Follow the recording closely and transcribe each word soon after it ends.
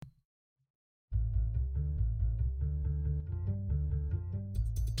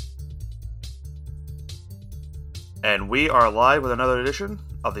And we are live with another edition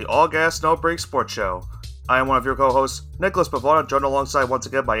of the All Gas No Break Sports Show. I am one of your co-hosts, Nicholas Pavona, joined alongside once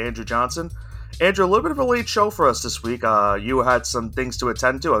again by Andrew Johnson. Andrew, a little bit of a late show for us this week. You had some things to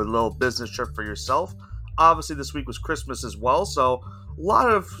attend to, a little business trip for yourself. Obviously, this week was Christmas as well, so a lot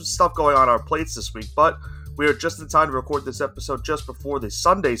of stuff going on our plates this week, but we are just in time to record this episode just before the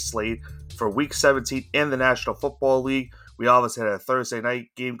Sunday slate for Week 17 in the National Football League. We obviously had a Thursday night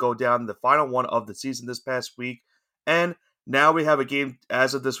game go down, the final one of the season this past week. And now we have a game,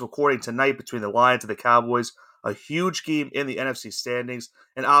 as of this recording tonight, between the Lions and the Cowboys. A huge game in the NFC standings,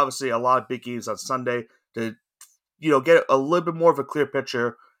 and obviously a lot of big games on Sunday to, get a little bit more of a clear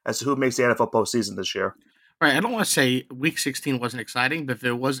picture as to who makes the NFL postseason this year. Right, I don't want to say Week 16 wasn't exciting, but if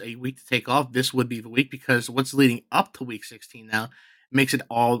there was a week to take off, this would be the week, because what's leading up to Week 16 now makes it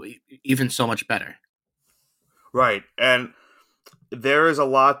all even so much better. Right, and there is a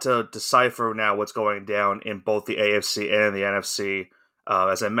lot to decipher now what's going down in both the AFC and the NFC.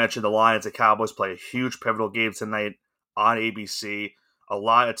 As I mentioned, the Lions and Cowboys play a huge pivotal game tonight on ABC. A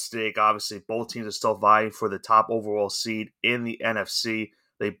lot at stake. Obviously, both teams are still vying for the top overall seed in the NFC.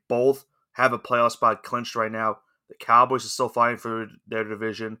 They both have a playoff spot clinched right now. The Cowboys are still fighting for their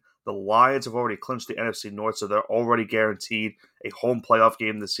division. The Lions have already clinched the NFC North, so they're already guaranteed a home playoff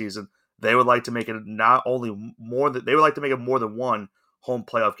game this season. They would like to make it more than one home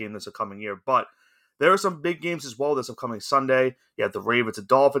playoff game this upcoming year. But there are some big games as well this upcoming Sunday. You have the Ravens and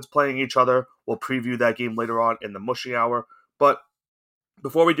Dolphins playing each other. We'll preview that game later on in the mushing hour. But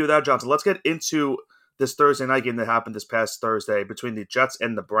before we do that, Johnson, let's get into this Thursday night game that happened this past Thursday between the Jets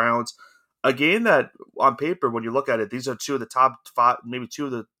and the Browns. A game that, on paper, when you look at it, these are two of the top five, maybe two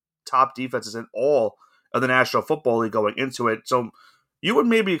of the top defenses in all of the National Football League going into it. So you would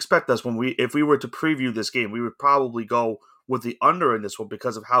maybe expect us if we were to preview this game, we would probably go with the under in this one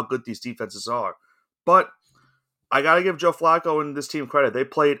because of how good these defenses are. But I got to give Joe Flacco and this team credit. They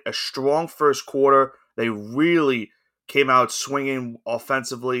played a strong first quarter. They really came out swinging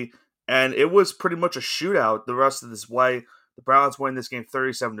offensively, and it was pretty much a shootout the rest of this way. The Browns win this game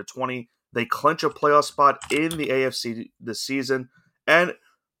 37-20. They clinch a playoff spot in the AFC this season. And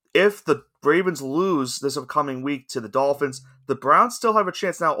if the Ravens lose this upcoming week to the Dolphins, the Browns still have a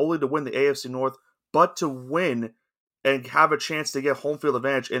chance not only to win the AFC North, but to win and have a chance to get home field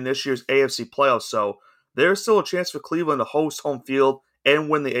advantage in this year's AFC playoffs. So there's still a chance for Cleveland to host home field and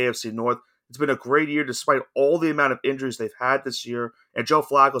win the AFC North. It's been a great year despite all the amount of injuries they've had this year, and Joe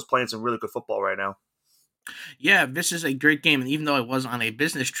Flacco's playing some really good football right now. Yeah, this is a great game, and even though I was on a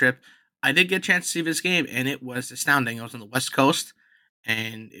business trip, I did get a chance to see this game, and it was astounding. I was on the West Coast,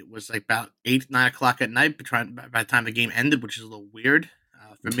 and it was like about 8, 9 o'clock at night by the time the game ended, which is a little weird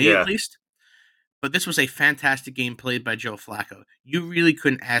for me at least. But this was a fantastic game played by Joe Flacco. You really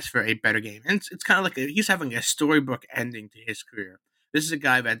couldn't ask for a better game. And it's kind of like he's having a storybook ending to his career. This is a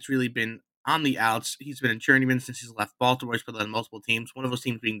guy that's really been on the outs. He's been a journeyman since he's left Baltimore. He's played on multiple teams, one of those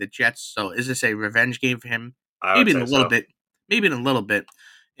teams being the Jets. So is this a revenge game for him? Maybe in a little bit. Maybe in a little bit,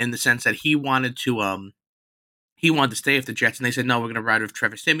 in the sense that he wanted to stay with the Jets, and they said, no, we're going to ride with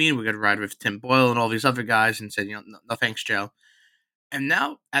Trevor Siemian, we're going to ride with Tim Boyle and all these other guys, and said, no thanks, Joe. And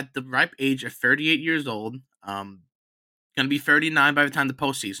now, at the ripe age of 38 years old, going to be 39 by the time the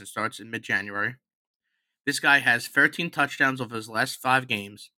postseason starts in mid-January. This guy has 13 touchdowns over his last 5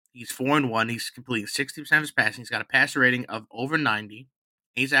 games. He's 4-1. He's completing 60% of his passing. He's got a passer rating of over 90.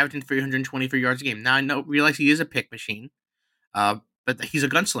 He's averaging 323 yards a game. Now, I realize he is a pick machine, but he's a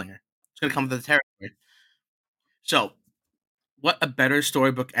gunslinger. It's going to come with the territory. So, what a better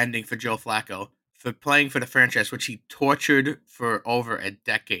storybook ending for Joe Flacco for playing for the franchise, which he tortured for over a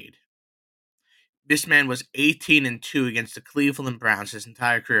decade. This man was 18-2 against the Cleveland Browns his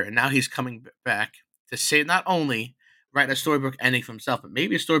entire career, and now he's coming back to say not only write a storybook ending for himself, but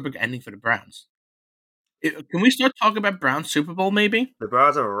maybe a storybook ending for the Browns. Can we start talking about Browns Super Bowl, maybe? The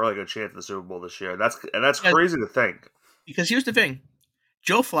Browns have a really good chance at the Super Bowl this year. That's crazy to think. Because here's the thing.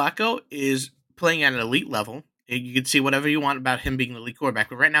 Joe Flacco is playing at an elite level. You can see whatever you want about him being an elite quarterback,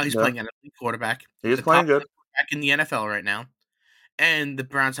 but right now he's playing at an elite quarterback. He's playing good. Back in the NFL right now. And the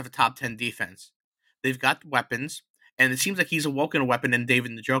Browns have a top 10 defense. They've got weapons, and it seems like he's awoken a weapon in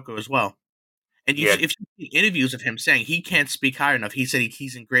David Njoku as well. And if you see interviews of him saying he can't speak high enough, he said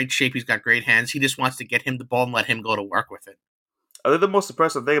he's in great shape, he's got great hands, he just wants to get him the ball and let him go to work with it. I think the most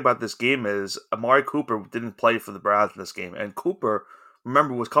impressive thing about this game is Amari Cooper didn't play for the Browns in this game, and Cooper,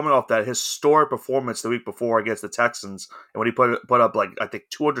 remember, was coming off that historic performance the week before against the Texans, and when he put up, like, I think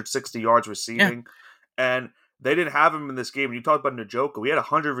 260 yards receiving. Yeah. And they didn't have him in this game. And you talked about Njoku. He had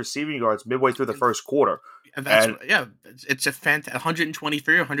 100 receiving yards midway through the first quarter. That's it's a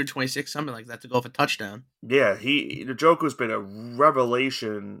 123 or 126, something like that, to go for a touchdown. Yeah, Njoku's been a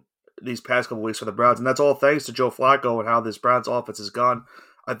revelation these past couple weeks for the Browns, and that's all thanks to Joe Flacco and how this Browns offense has gone.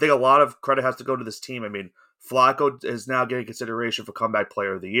 I think a lot of credit has to go to this team. I mean, Flacco is now getting consideration for comeback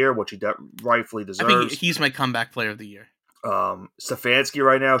player of the year, which he rightfully deserves. I think he's my comeback player of the year. Stefanski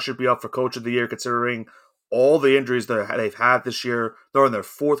right now should be up for coach of the year, considering all the injuries that they've had this year. They're on their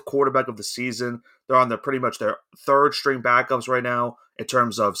fourth quarterback of the season. They're on pretty much their third string backups right now in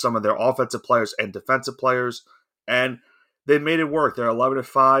terms of some of their offensive players and defensive players. And they made it work. They're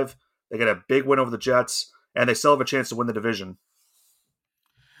 11-5. They get a big win over the Jets, and they still have a chance to win the division.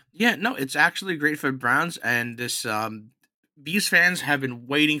 Yeah, no, it's actually great for the Browns, and these fans have been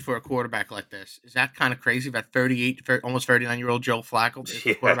waiting for a quarterback like this. Is that kind of crazy? That almost 39-year-old Joe Flacco is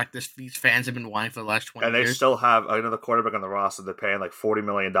the quarterback these fans have been wanting for the last 20 years. And they still have another quarterback on the roster. They're paying like $40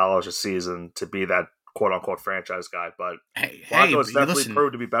 million a season to be that quote-unquote franchise guy. But Flacco has definitely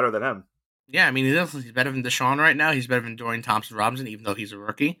proved to be better than him. Yeah, I mean, he's better than Deshaun right now. He's better than Dorian Thompson-Robinson, even though he's a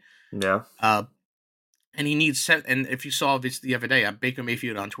rookie. Yeah. And he needs and if you saw this the other day, Baker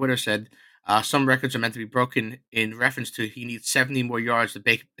Mayfield on Twitter said some records are meant to be broken in reference to he needs 70 more yards to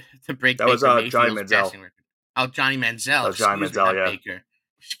break that Baker was Mayfield's Johnny Manziel. passing record. Oh, Johnny Manziel. Yeah.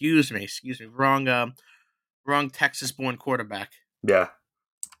 Excuse me. Wrong Texas-born quarterback. Yeah.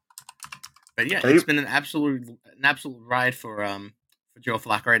 But yeah, it's been an absolute ride for Joe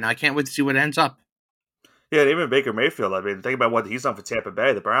Flacco right now. I can't wait to see what ends up. Yeah, and even Baker Mayfield. I mean, think about what he's done for Tampa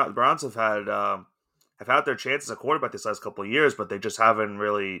Bay. The Browns have had their chances at quarterback this last couple of years, but they just haven't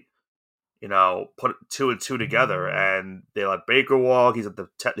really, put 2 and 2 together. And they let Baker walk. He's got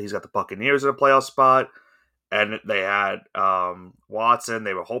the Buccaneers in a playoff spot, and they had Watson.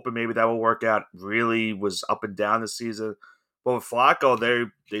 They were hoping maybe that would work out. Really was up and down this season. But with Flacco,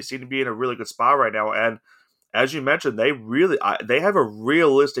 they seem to be in a really good spot right now. And as you mentioned, they have a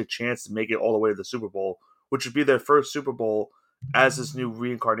realistic chance to make it all the way to the Super Bowl, which would be their first Super Bowl as this new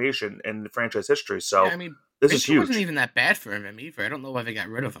reincarnation in the franchise history. So yeah, I mean, this is huge. It wasn't even that bad for him either. I don't know why they got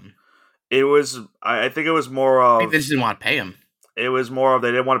rid of him. It was. I think it was more of. I think they just didn't want to pay him. It was more of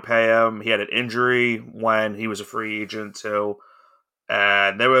they didn't want to pay him. He had an injury when he was a free agent too,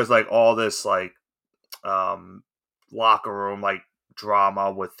 and there was like all this like locker room like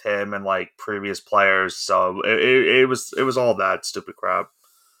drama with him and like previous players. So it was all that stupid crap.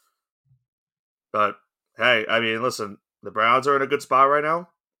 But hey, I mean, listen, the Browns are in a good spot right now.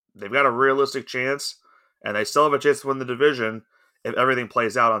 They've got a realistic chance, and they still have a chance to win the division if everything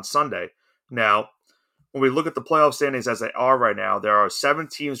plays out on Sunday. Now, when we look at the playoff standings as they are right now, there are 7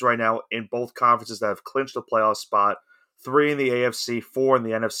 teams right now in both conferences that have clinched a playoff spot, 3 in the AFC, 4 in the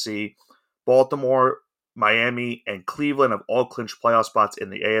NFC. Baltimore, Miami, and Cleveland have all clinched playoff spots in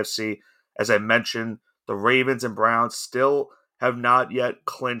the AFC. As I mentioned, the Ravens and Browns still have not yet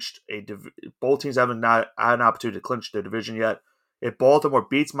clinched both teams haven't not had an opportunity to clinch their division yet. If Baltimore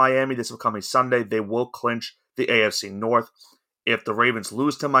beats Miami this upcoming Sunday, they will clinch the AFC North. If the Ravens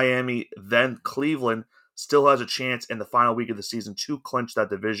lose to Miami, then Cleveland still has a chance in the final week of the season to clinch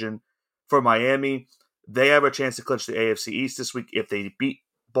that division. For Miami, they have a chance to clinch the AFC East this week if they beat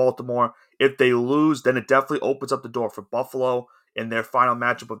Baltimore. If they lose, then it definitely opens up the door for Buffalo in their final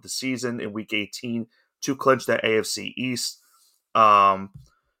matchup of the season in Week 18 to clinch that AFC East. And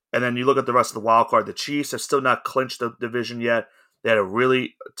then you look at the rest of the wild card. The Chiefs have still not clinched the division yet. They had a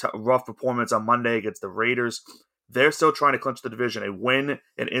really rough performance on Monday against the Raiders. They're still trying to clinch the division. A win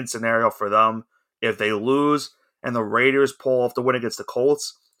and in scenario for them. If they lose and the Raiders pull off the win against the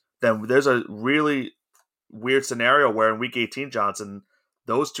Colts, then there's a really weird scenario where in Week 18, Johnson,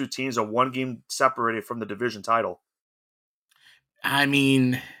 those two teams are 1 game separated from the division title. I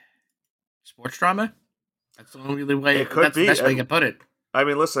mean, sports drama? That's the only way. It could that's be. the best way you can put it. I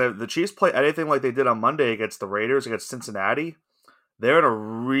mean, listen, if the Chiefs play anything like they did on Monday against the Raiders, against Cincinnati, they're in a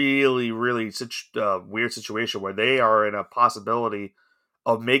really, really weird situation where they are in a possibility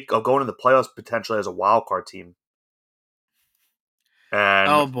of going to the playoffs potentially as a wild card team. And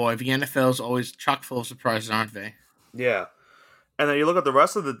oh boy, the NFL is always chock full of surprises, aren't they? Yeah. And then you look at the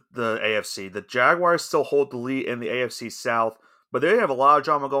rest of the AFC. The Jaguars still hold the lead in the AFC South, but they have a lot of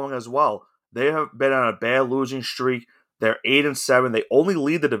drama going as well. They have been on a bad losing streak. They're 8-7. They only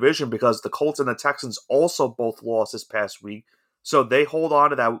lead the division because the Colts and the Texans also both lost this past week. So they hold on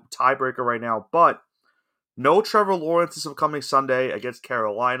to that tiebreaker right now. But no Trevor Lawrence this upcoming Sunday against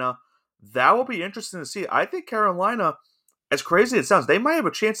Carolina. That will be interesting to see. I think Carolina, as crazy as it sounds, they might have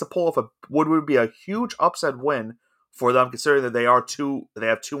a chance to pull off what would be a huge upset win for them, considering that they have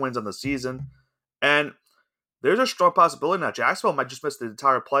 2 wins on the season. And there's a strong possibility now. Jacksonville might just miss the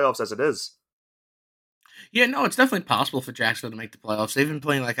entire playoffs as it is. Yeah, no, it's definitely possible for Jacksonville to make the playoffs. They've been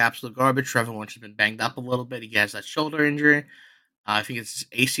playing like absolute garbage. Trevor Lawrence has been banged up a little bit. He has that shoulder injury. I think it's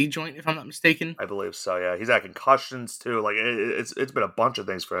AC joint, if I'm not mistaken. I believe so. Yeah, he's had concussions too. Like it's been a bunch of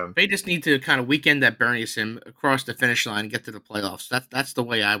things for him. They just need to kind of weekend that Bernie sim across the finish line and get to the playoffs. That's the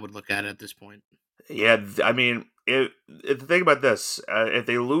way I would look at it at this point. Yeah, I mean, if think about this, if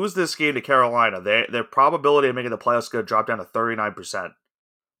they lose this game to Carolina, their probability of making the playoffs is going to drop down to 39%.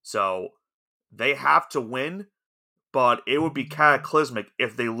 So they have to win, but it would be cataclysmic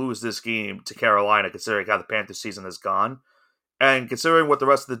if they lose this game to Carolina, considering how the Panthers season has gone. And considering what the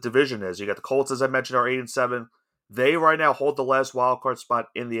rest of the division is, you got the Colts, as I mentioned, are 8-7. They right now hold the last wild card spot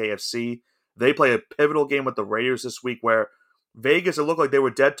in the AFC. They play a pivotal game with the Raiders this week, where Vegas, it looked like they were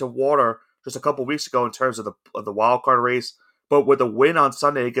dead to water just a couple weeks ago in terms of the wild card race. But with a win on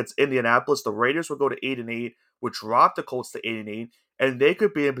Sunday against Indianapolis, the Raiders will go to 8-8, would drop the Colts to 8-8, and they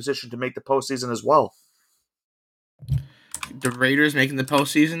could be in position to make the postseason as well. The Raiders making the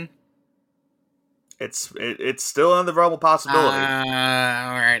postseason? It's still in the realm of possibility. All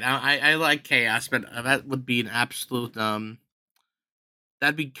right. I like chaos, but that would be an absolute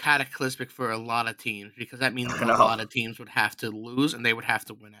that'd be cataclysmic for a lot of teams because that means that a lot of teams would have to lose and they would have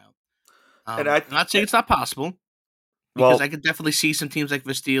to win out. And I'm not saying it's not possible because I could definitely see some teams like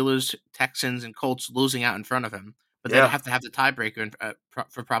the Steelers, Texans, and Colts losing out in front of him, but they'd have to have the tiebreaker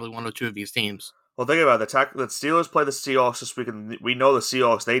for probably one or two of these teams. Well, think about it. The Steelers play the Seahawks this week, and we know the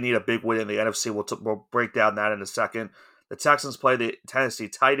Seahawks, they need a big win in the NFC. We'll break down that in a second. The Texans play the Tennessee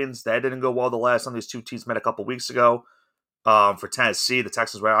Titans. That didn't go well the last time these two teams met a couple weeks ago. For Tennessee, the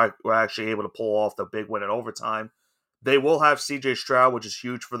Texans were actually able to pull off the big win in overtime. They will have C.J. Stroud, which is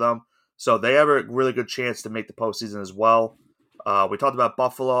huge for them. So they have a really good chance to make the postseason as well. We talked about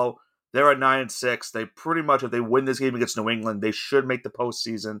Buffalo. They're at 9-6. They pretty much, if they win this game against New England, they should make the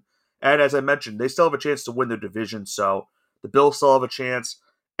postseason. And as I mentioned, they still have a chance to win their division, so the Bills still have a chance.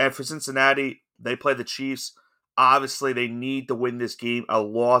 And for Cincinnati, they play the Chiefs. Obviously, they need to win this game. A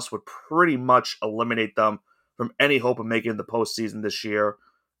loss would pretty much eliminate them from any hope of making the postseason this year.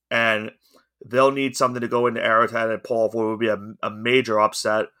 And they'll need something to go into Arrowhead and pull off what would be a major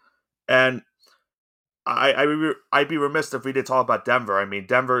upset. And I'd be remiss if we didn't talk about Denver. I mean,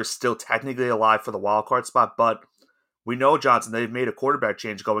 Denver is still technically alive for the wild card spot, but we know, Johnson, they've made a quarterback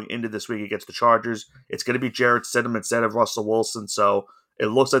change going into this week against the Chargers. It's going to be Jarrett Stidham instead of Russell Wilson, so it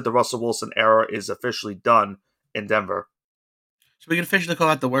looks like the Russell Wilson era is officially done in Denver. So we can officially call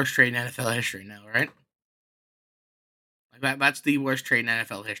that the worst trade in NFL history now, right? Like that's the worst trade in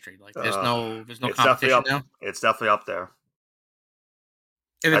NFL history. Like there's no competition now. It's definitely up there.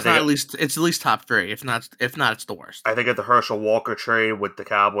 If it's not it's at least top 3. If not, it's the worst. I think at the Herschel Walker trade with the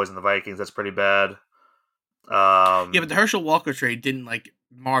Cowboys and the Vikings, that's pretty bad. Yeah, but the Herschel Walker trade didn't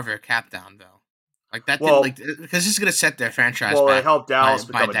mar their cap down though. Like that didn't because this is going to set their franchise. Well, it helped Dallas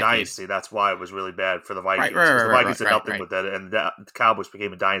become a dynasty. That's why it was really bad for the Vikings. Right, the Vikings did nothing with it, and the Cowboys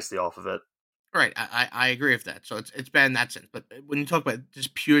became a dynasty off of it. Right, I agree with that. So it's bad in that sense. But when you talk about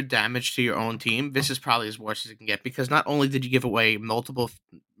just pure damage to your own team, this is probably as worse as it can get because not only did you give away multiple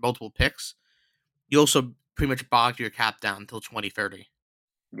picks, you also pretty much bogged your cap down until 2030.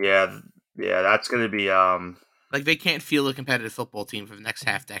 Yeah, that's going to be like they can't field a competitive football team for the next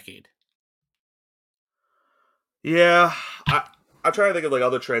half decade. Yeah, I'm trying to think of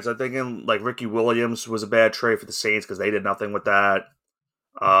other trades. I'm thinking Ricky Williams was a bad trade for the Saints because they did nothing with that.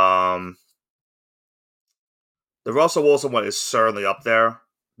 The Russell Wilson one is certainly up there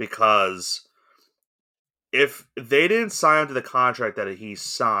because if they didn't sign to the contract that he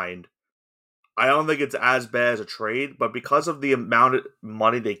signed, I don't think it's as bad as a trade, but because of the amount of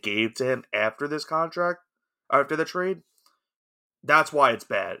money they gave to him after this contract, after the trade, that's why it's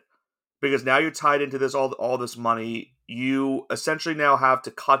bad. Because now you're tied into this all this money. You essentially now have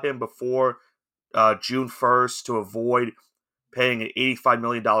to cut him before June 1st to avoid paying an $85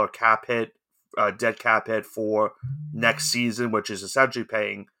 million cap hit, dead cap hit for next season, which is essentially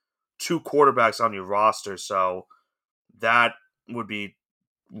paying 2 quarterbacks on your roster. So that would be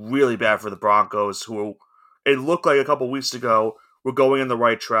really bad for the Broncos, who it looked like a couple weeks ago were going in the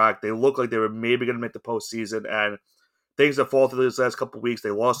right track. They looked like they were maybe going to make the postseason, and things have fallen through this last couple weeks. They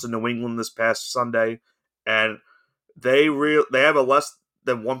lost to New England this past Sunday, and they have a less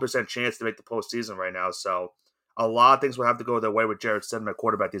than 1% chance to make the postseason right now. So a lot of things will have to go their way with Jarrett Stidham at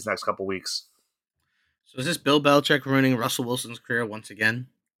quarterback these next couple weeks. So is this Bill Belichick ruining Russell Wilson's career once again?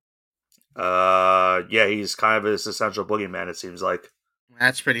 Yeah, he's kind of his essential boogeyman, it seems like.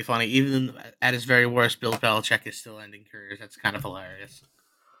 That's pretty funny. Even at his very worst, Bill Belichick is still ending careers. That's kind of hilarious.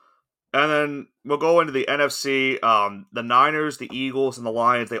 And then we'll go into the NFC. The Niners, the Eagles, and the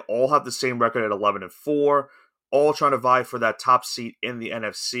Lions, they all have the same record at 11-4, all trying to vie for that top seat in the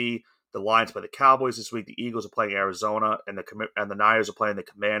NFC. The Lions play the Cowboys this week. The Eagles are playing Arizona, and the Niners are playing the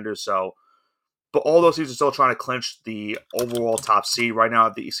Commanders. So, but all those teams are still trying to clinch the overall top seed. Right now,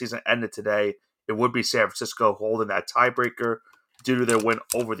 if the season ended today, it would be San Francisco holding that tiebreaker due to their win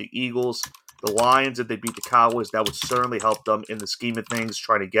over the Eagles. The Lions, if they beat the Cowboys, that would certainly help them in the scheme of things,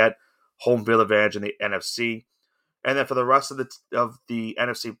 trying to get home field advantage in the NFC. And then for the rest of the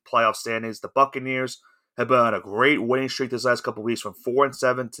NFC playoff standings, the Buccaneers have been on a great winning streak this last couple of weeks, from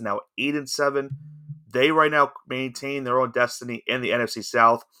 4-7 to now 8-7. They right now maintain their own destiny in the NFC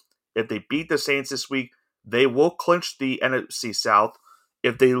South. If they beat the Saints this week, they will clinch the NFC South.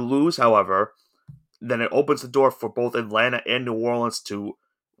 If they lose, however, then it opens the door for both Atlanta and New Orleans to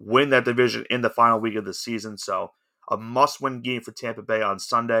win that division in the final week of the season. So a must-win game for Tampa Bay on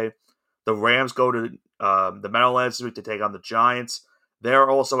Sunday. The Rams go to the Meadowlands this week to take on the Giants. They're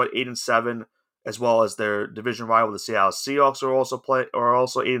also at 8-7, as well as their division rival, the Seattle Seahawks, are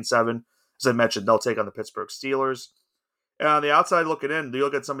also 8-7. As I mentioned, they'll take on the Pittsburgh Steelers. And on the outside looking in, you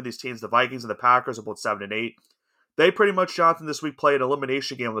look at some of these teams, the Vikings and the Packers are both 7-8. They pretty much, Jonathan, this week play an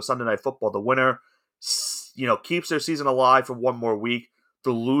elimination game with Sunday Night Football. The winner, keeps their season alive for one more week. The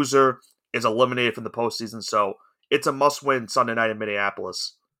loser is eliminated from the postseason. So it's a must-win Sunday night in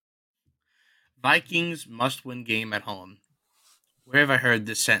Minneapolis. Vikings must-win game at home. Where have I heard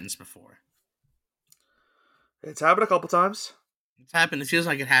this sentence before? It's happened a couple times. It's happened. It feels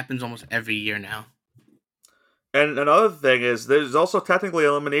like it happens almost every year now. And another thing is, there's also technically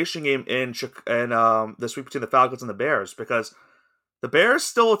an elimination game in this week between the Falcons and the Bears, because the Bears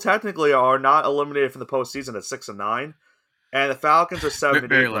still technically are not eliminated from the postseason at 6-9, and the Falcons are 7-8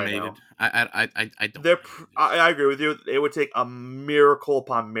 right now. I don't. I agree with you. It would take a miracle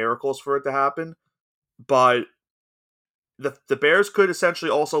upon miracles for it to happen, but the Bears could essentially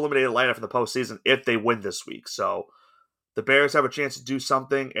also eliminate Atlanta from the postseason if they win this week. So the Bears have a chance to do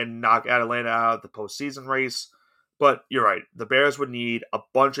something and knock Atlanta out of the postseason race. But you're right. The Bears would need a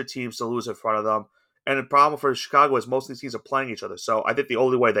bunch of teams to lose in front of them. And the problem for Chicago is most of these teams are playing each other. So I think the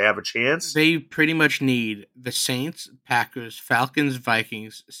only way they have a chance... They pretty much need the Saints, Packers, Falcons,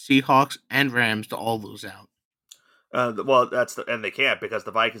 Vikings, Seahawks, and Rams to all lose out. And they can't, because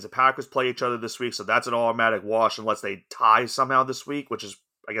the Vikings and Packers play each other this week, so that's an automatic wash unless they tie somehow this week, which is,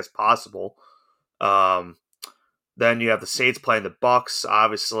 I guess, possible. Then you have the Saints playing the Bucks.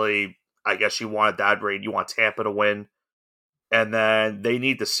 Obviously, I guess you wanted that rate. You want Tampa to win. And then they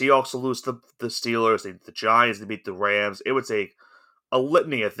need the Seahawks to lose to the Steelers. They need the Giants to beat the Rams. It would take a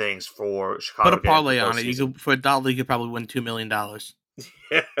litany of things for Chicago. Put a parlay on it. For $1, you could probably win $2 million.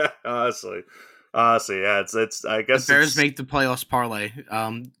 Yeah, honestly, yeah. It's. I guess the Bears make the playoffs parlay.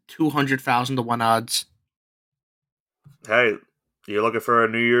 200,000 to 1 odds. Hey, you're looking for a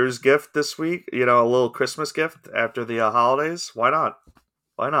New Year's gift this week? A little Christmas gift after the holidays? Why not?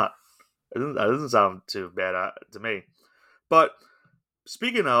 That doesn't sound too bad to me. But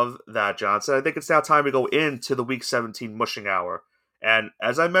speaking of that, Johnson, I think it's now time to go into the Week 17 mushing hour. And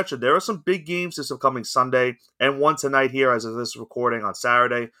as I mentioned, there are some big games this upcoming Sunday, and one tonight here as of this recording on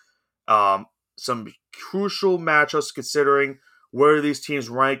Saturday. Some crucial matchups considering where these teams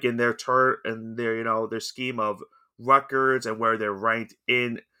rank in their their scheme of records and where they're ranked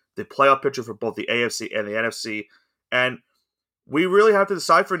in the playoff picture for both the AFC and the NFC. And we really have to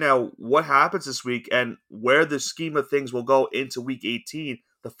decipher now what happens this week and where the scheme of things will go into Week 18,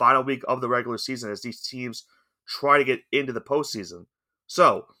 the final week of the regular season, as these teams try to get into the postseason.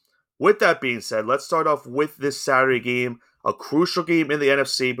 So, with that being said, let's start off with this Saturday game, a crucial game in the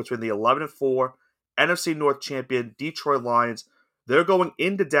NFC between the 11-4 NFC North champion Detroit Lions. They're going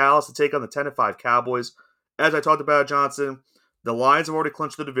into Dallas to take on the 10-5 Cowboys. As I talked about, Johnson, the Lions have already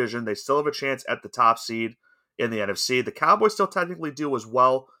clinched the division. They still have a chance at the top seed in the NFC. The Cowboys still technically do as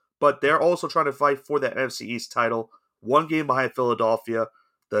well, but they're also trying to fight for that NFC East title, one game behind Philadelphia.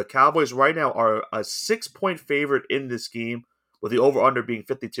 The Cowboys right now are a 6-point favorite in this game, with the over-under being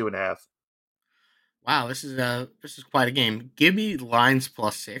 52.5. Wow, this is quite a game. Give me Lions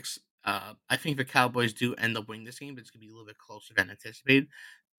 +6. I think the Cowboys do end up winning this game, but it's going to be a little bit closer than anticipated.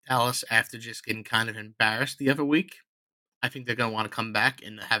 Dallas, after just getting kind of embarrassed the other week, I think they're going to want to come back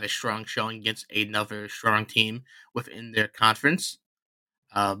and have a strong showing against another strong team within their conference.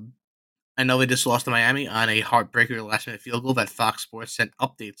 I know they just lost to Miami on a heartbreaker last-minute field goal that Fox Sports sent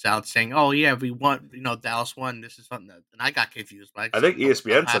updates out saying, "Oh yeah, we won. Dallas won. This is something." And I got confused. I think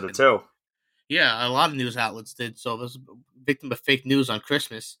ESPN said it too. Yeah, a lot of news outlets did. So it was a victim of fake news on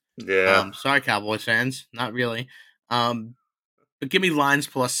Christmas. Yeah. Sorry, Cowboys fans. Not really. But give me Lions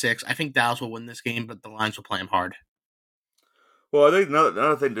 +6. I think Dallas will win this game, but the Lions will play them hard. Well, I think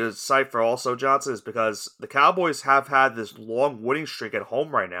another thing to cite for also, Johnson, is because the Cowboys have had this long winning streak at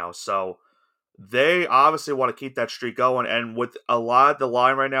home right now. So they obviously want to keep that streak going. And with a lot of the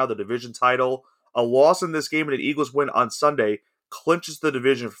line right now, the division title, a loss in this game and an Eagles win on Sunday clinches the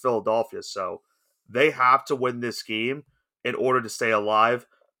division for Philadelphia. So they have to win this game in order to stay alive.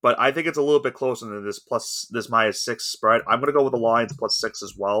 But I think it's a little bit closer than this -6 spread. I'm going to go with the Lions +6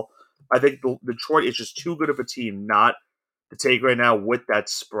 as well. I think Detroit is just too good of a team not to take right now with that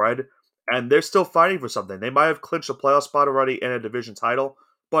spread. And they're still fighting for something. They might have clinched a playoff spot already and a division title,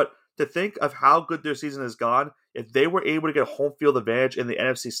 but to think of how good their season has gone, if they were able to get a home field advantage in the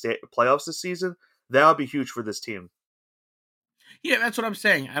NFC playoffs this season, that would be huge for this team. Yeah, that's what I'm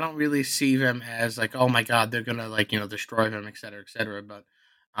saying. I don't really see them as like, oh my god, they're gonna destroy them, et cetera, et cetera. But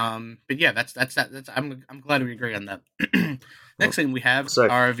yeah, that's I'm glad we agree on that. Well, Next thing we have so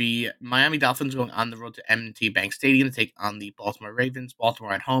are the Miami Dolphins going on the road to M&T Bank Stadium to take on the Baltimore Ravens.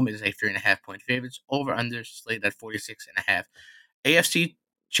 Baltimore at home is a 3.5 point favorites. Over under slated at 46.5. AFC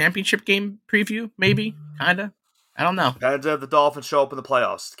Championship game preview, maybe, kinda. I don't know. depends if the Dolphins show up in the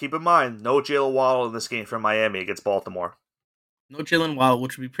playoffs. Keep in mind, no Jalen Waddle in this game for Miami against Baltimore. No Jalen Waddle,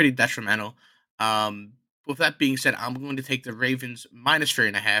 which would be pretty detrimental. With that being said, I'm going to take the Ravens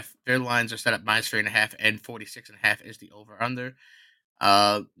 -3.5. Their lines are set up -3.5, and 46.5 is the over under.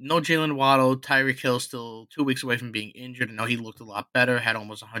 No Jalen Waddle. Tyreek Hill still 2 weeks away from being injured. I know he looked a lot better. Had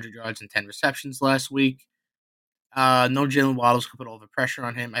almost 100 yards and 10 receptions last week. No Jalen Waddle's could put all the pressure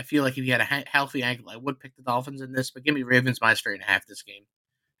on him. I feel like if he had a healthy ankle, I would pick the Dolphins in this. But give me Ravens -3.5 this game.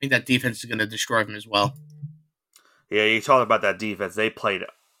 I think that defense is going to destroy him as well. Yeah, you talked about that defense.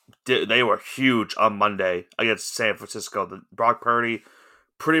 They were huge on Monday against San Francisco. The Brock Purdy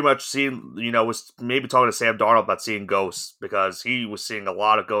pretty much was maybe talking to Sam Darnold about seeing ghosts because he was seeing a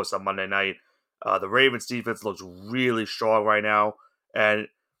lot of ghosts on Monday night. The Ravens defense looks really strong right now, and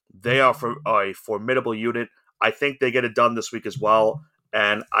they are for a formidable unit. I think they get it done this week as well,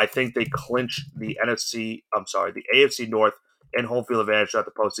 and I think they clinch the the AFC North and home field advantage throughout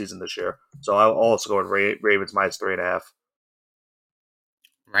the postseason this year. So I'll also go with Ravens -3.5.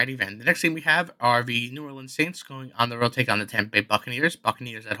 Righty then. The next thing we have are the New Orleans Saints going on the road take on the Tampa Bay Buccaneers.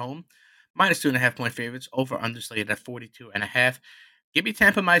 Buccaneers at home, -2.5 point favorites. Over underslated at 42.5. Give me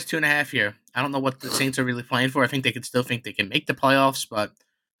Tampa -2.5 here. I don't know what the Saints are really playing for. I think they could still think they can make the playoffs, but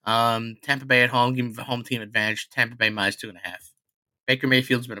Tampa Bay at home, give me the home team advantage. Tampa Bay -2.5. Baker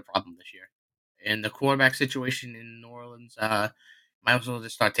Mayfield's been a problem this year, and the quarterback situation in New Orleans, might as well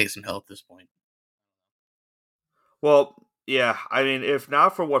just start taking some help at this point. Well, yeah, I mean, if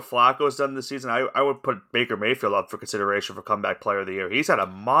not for what Flacco's done this season, I would put Baker Mayfield up for consideration for comeback player of the year. He's had a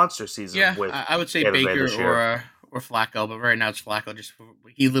monster season Yeah, with I would say Tampa Bay Baker this year. or Flacco, but right now it's Flacco. Just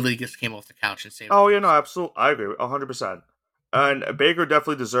he literally just came off the couch and saved. Oh, yeah, no, absolutely. I agree 100%. And Baker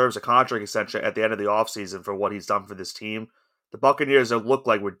definitely deserves a contract extension at the end of the offseason for what he's done for this team. The Buccaneers that looked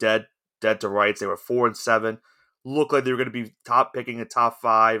like were dead to rights. They were 4-7. Looked like they were going to be picking a top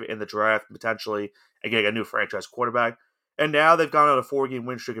 5 in the draft potentially and getting a new franchise quarterback. And now they've gone on a 4-game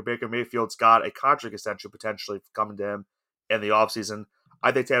win streak, and Baker Mayfield's got a contract extension potentially coming to him in the offseason.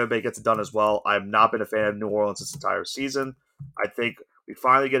 I think Tampa Bay gets it done as well. I've not been a fan of New Orleans this entire season. I think we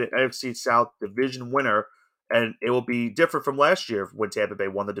finally get an NFC South division winner, and it will be different from last year when Tampa Bay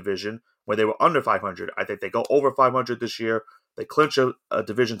won the division, when they were under 500. I think they go over 500 this year. They clinch a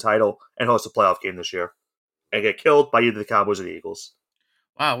division title and host a playoff game this year and get killed by either the Cowboys or the Eagles.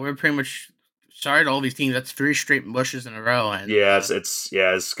 Wow, we're pretty much sorry to all these teams. That's 3 straight mushes in a row. And Yeah, it's all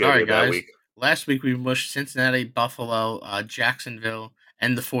gonna be right, a bad guys. week. Last week we mushed Cincinnati, Buffalo, Jacksonville,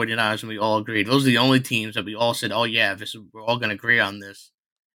 and the 49ers, and we all agreed. Those are the only teams that we all said, "Oh yeah, we're all gonna agree on this,"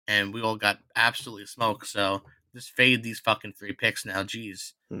 and we all got absolutely smoked. So just fade these fucking 3 picks now.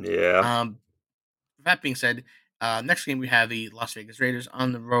 Jeez. Yeah. With that being said, next game we have the Las Vegas Raiders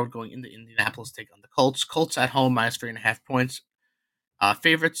on the road going into Indianapolis to take on the Colts. Colts at home -3.5 points.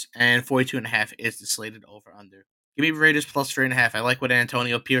 Favorites, and 42.5 is the slated over under. Give me Raiders +3.5. I like what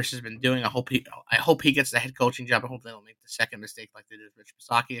Antonio Pierce has been doing. I hope he gets the head coaching job. I hope they don't make the second mistake like they did with Rich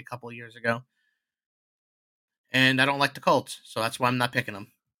Bisaccia a couple of years ago. And I don't like the Colts, so that's why I'm not picking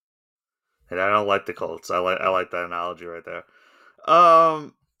them. And I don't like the Colts. I like that analogy right there.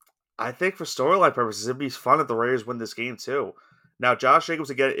 Um, I think for storyline purposes, it'd be fun if the Raiders win this game too. Now, Josh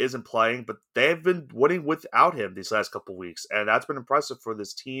Jacobs again isn't playing, but they've been winning without him these last couple weeks, and that's been impressive for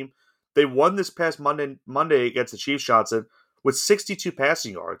this team. They won this past Monday against the Chiefs, Johnson, with 62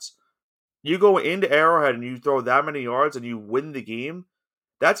 passing yards. You go into Arrowhead and you throw that many yards and you win the game.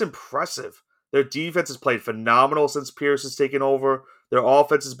 That's impressive. Their defense has played phenomenal since Pierce has taken over. Their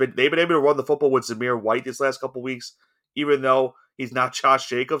offense they've been able to run the football with Zamir White these last couple weeks, even though he's not Josh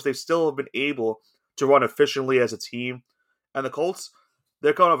Jacobs. They still have been able to run efficiently as a team. And the Colts,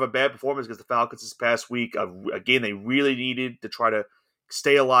 they're coming off a bad performance against the Falcons this past week, a game they really needed to try to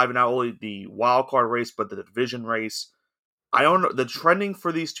stay alive in not only the wild card race but the division race. I don't know. The trending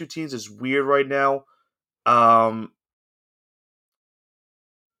for these two teams is weird right now. I'm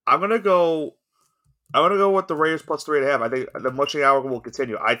gonna go. I'm gonna go with the Raiders plus 3.5. I think the mushing hour will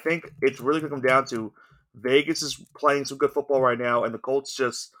continue. I think it's really gonna come down to Vegas is playing some good football right now, and the Colts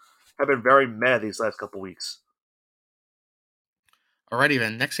just have been very meh these last couple weeks. Alrighty,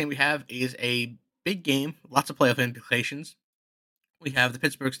 then. Next game we have is a big game, lots of playoff implications. We have the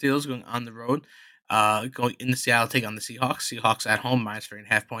Pittsburgh Steelers going on the road, going into Seattle, take on the Seahawks. Seahawks at home, minus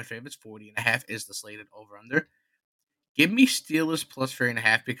 3.5 point favorites. 40.5 is the slated over under. Give me Steelers plus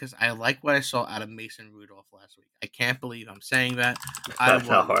 3.5 because I like what I saw out of Mason Rudolph last week. I can't believe I'm saying that.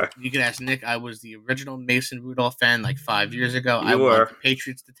 You can ask Nick. I was the original Mason Rudolph fan like 5 years ago. I wanted the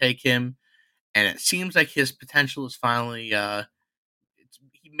Patriots to take him, and it seems like his potential is finally. This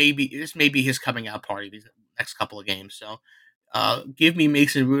may be his coming out party these next couple of games. So, give me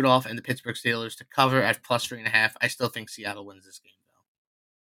Mason Rudolph and the Pittsburgh Steelers to cover at plus 3.5. I still think Seattle wins this game.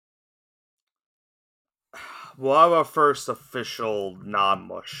 We'll have our first official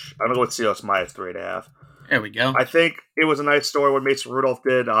non-mush. I'm going to go with Seahawks minus 3.5. There we go. I think it was a nice story what Mason Rudolph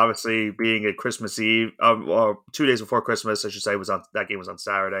did, obviously being at Christmas Eve, or 2 days before Christmas, I should say, that game was on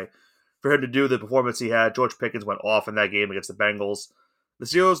Saturday. For him to do the performance he had, George Pickens went off in that game against the Bengals. The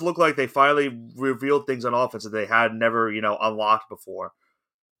Steelers looked like they finally revealed things on offense that they had never, unlocked before.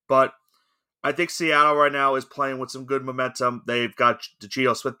 But I think Seattle right now is playing with some good momentum. They've got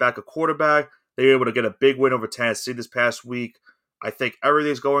Geno Smith back at quarterback. They were able to get a big win over Tennessee this past week. I think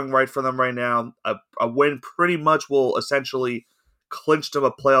everything's going right for them right now. A win pretty much will essentially clinch them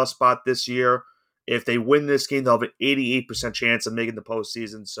a playoff spot this year. If they win this game, they'll have an 88% chance of making the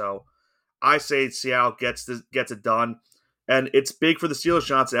postseason. So I say Seattle gets it done. And it's big for the Steelers,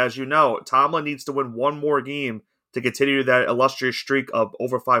 Johnson. As you know, Tomlin needs to win one more game to continue that illustrious streak of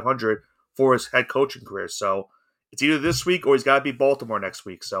over 500 for his head coaching career. So it's either this week or he's got to beat Baltimore next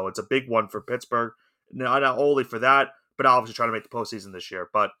week. So it's a big one for Pittsburgh. Not only for that, but obviously trying to make the postseason this year.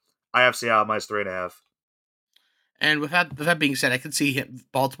 But I have Seattle minus 3.5. And with that being said, I could see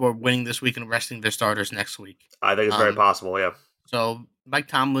Baltimore winning this week and resting their starters next week. I think it's very possible, yeah. So Mike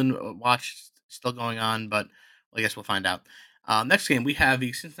Tomlin watch still going on, but I guess we'll find out. Next game, we have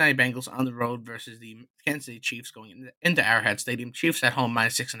the Cincinnati Bengals on the road versus the Kansas City Chiefs going into Arrowhead Stadium. Chiefs at home,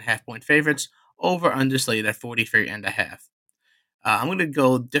 minus 6.5 point favorites. Over under slated at 43.5. I'm going to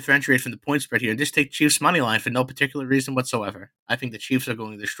go differentiate from the point spread here and just take Chiefs money line for no particular reason whatsoever. I think the Chiefs are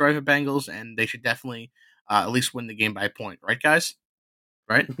going to destroy the Bengals, and they should definitely at least win the game by a point. Right, guys?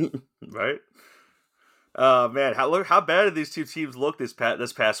 Right? Right. Man, how bad did these two teams look this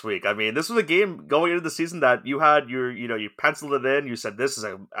past week? I mean, this was a game going into the season that you had you penciled it in. You said this is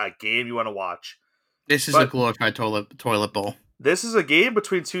a game you want to watch. This is a glorified toilet bowl. This is a game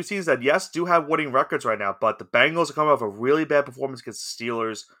between two teams that, yes, do have winning records right now, but the Bengals are coming off a really bad performance against the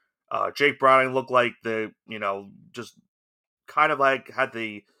Steelers. Jake Browning looked like just kind of like had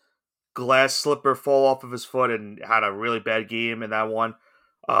the glass slipper fall off of his foot and had a really bad game in that one.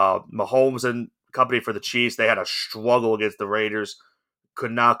 Mahomes and company for the Chiefs, they had a struggle against the Raiders.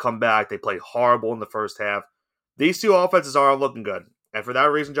 Could not come back. They played horrible in the first half. These two offenses aren't looking good. And for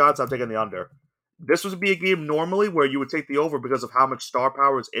that reason, Johnson, I'm taking the under. This would be a game normally where you would take the over because of how much star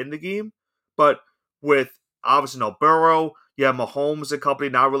power is in the game. But with obviously no Burrow, you have Mahomes and company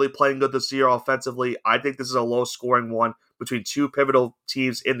not really playing good this year offensively. I think this is a low-scoring one between two pivotal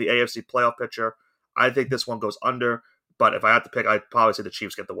teams in the AFC playoff picture. I think this one goes under. But if I had to pick, I'd probably say the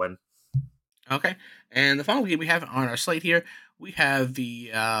Chiefs get the win. Okay. And the final game we have on our slate here, we have the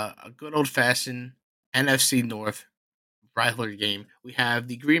good old-fashioned NFC North rivalry game. We have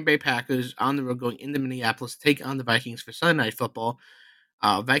the Green Bay Packers on the road going into Minneapolis to take on the Vikings for Sunday Night Football.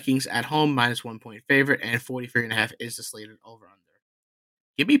 Vikings at home, minus 1 point favorite, and 43.5 is the slated over-under.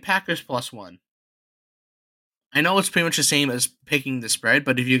 Give me Packers plus 1. I know it's pretty much the same as picking the spread,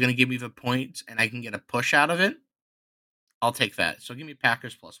 but if you're going to give me the points and I can get a push out of it, I'll take that. So give me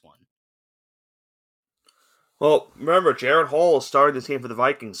Packers plus 1. Well, remember, Jared Hall is starting the team for the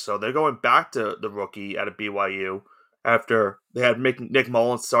Vikings, so they're going back to the rookie out of BYU after they had Nick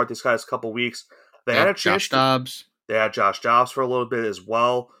Mullins start these guys a couple weeks. They had a chance. Josh Dobbs. They had Josh Dobbs for a little bit as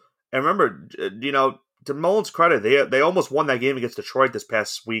well. And remember, to Mullins' credit, they almost won that game against Detroit this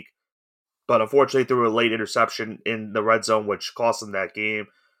past week, but unfortunately threw a late interception in the red zone, which cost them that game.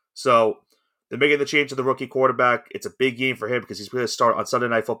 So They're making the change to the rookie quarterback. It's a big game for him because he's going to start on Sunday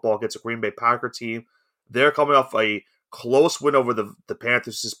Night Football against a Green Bay Packer team. They're coming off a close win over the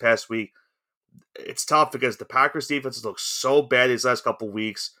Panthers this past week. It's tough because the Packers defense looks so bad these last couple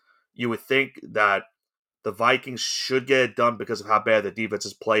weeks. You would think that the Vikings should get it done because of how bad the defense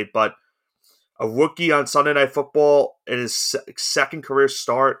has played, but a rookie on Sunday Night Football in his second career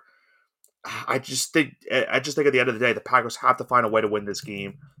start, I just think at the end of the day, the Packers have to find a way to win this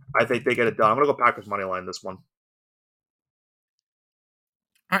game. I think they get it done. I'm going to go Packers money line this one.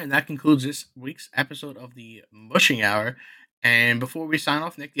 All right, and that concludes this week's episode of the Mushing Hour. And before we sign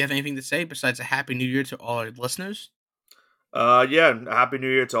off, Nick, do you have anything to say besides a Happy New Year to all our listeners? Yeah, Happy New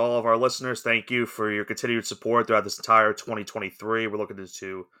Year to all of our listeners. Thank you for your continued support throughout this entire 2023. We're looking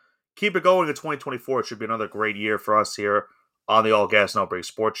to keep it going in 2024. It should be another great year for us here on the All Gas No Break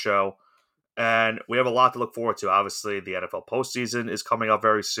Sports Show. And we have a lot to look forward to. Obviously, the NFL postseason is coming up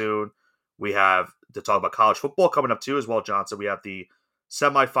very soon. We have to talk about college football coming up too as well, Johnson. We have the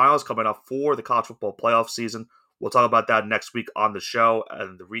semifinals coming up for the college football playoff season. We'll talk about that next week on the show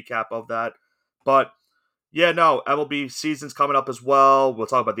and the recap of that. But yeah, no, MLB season's coming up as well. We'll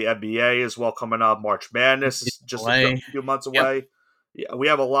talk about the NBA as well coming up. March Madness is just a few months away. Yep. Yeah, we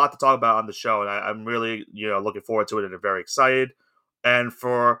have a lot to talk about on the show, and I'm really, looking forward to it and very excited. And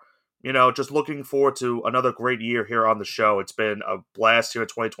for, just looking forward to another great year here on the show. It's been a blast here in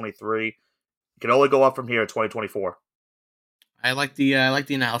 2023. It can only go up from here in 2024. I like the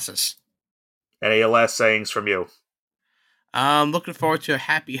analysis. Any last sayings from you? I'm looking forward to a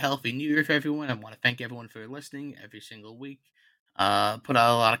happy, healthy New Year for everyone. I want to thank everyone for listening every single week. Put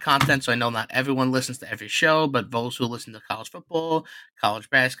out a lot of content, so I know not everyone listens to every show, but those who listen to college football, college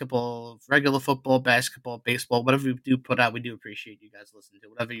basketball, regular football, basketball, baseball, whatever we do put out, we do appreciate you guys listening to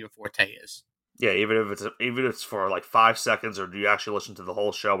whatever your forte is. Yeah, even if it's for like 5 seconds or do you actually listen to the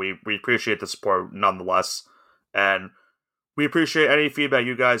whole show, we appreciate the support nonetheless, and we appreciate any feedback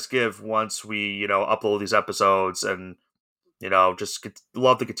you guys give once we upload these episodes, and just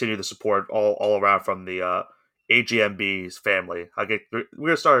love to continue the support all around from the AGNB's family. We're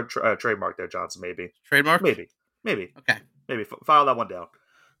gonna start a trademark there, Johnson. Maybe trademark. Maybe. Okay. Maybe file that one down.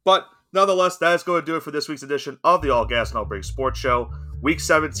 But nonetheless, that is going to do it for this week's edition of the All Gas No Break Sports Show. Week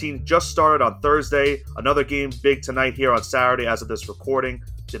 17 just started on Thursday. Another game big tonight here on Saturday as of this recording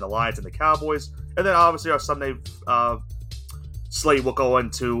between the Lions and the Cowboys, and then obviously our Sunday slate will go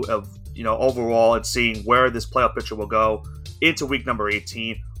into overall and seeing where this playoff picture will go into week number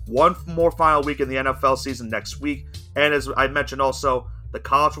 18. One more final week in the NFL season next week. And as I mentioned also, the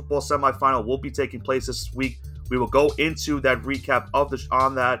college football semifinal will be taking place this week. We will go into that recap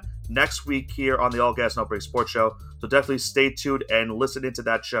on that next week here on the All Gas No Break Sports Show. So definitely stay tuned and listen into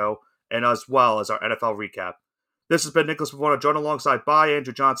that show, and as well as our NFL recap. This has been Nicholas Pavona, joined alongside by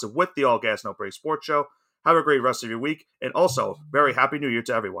Andrew Johnson with the All Gas No Break Sports Show. Have a great rest of your week, and also very Happy New Year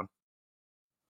to everyone.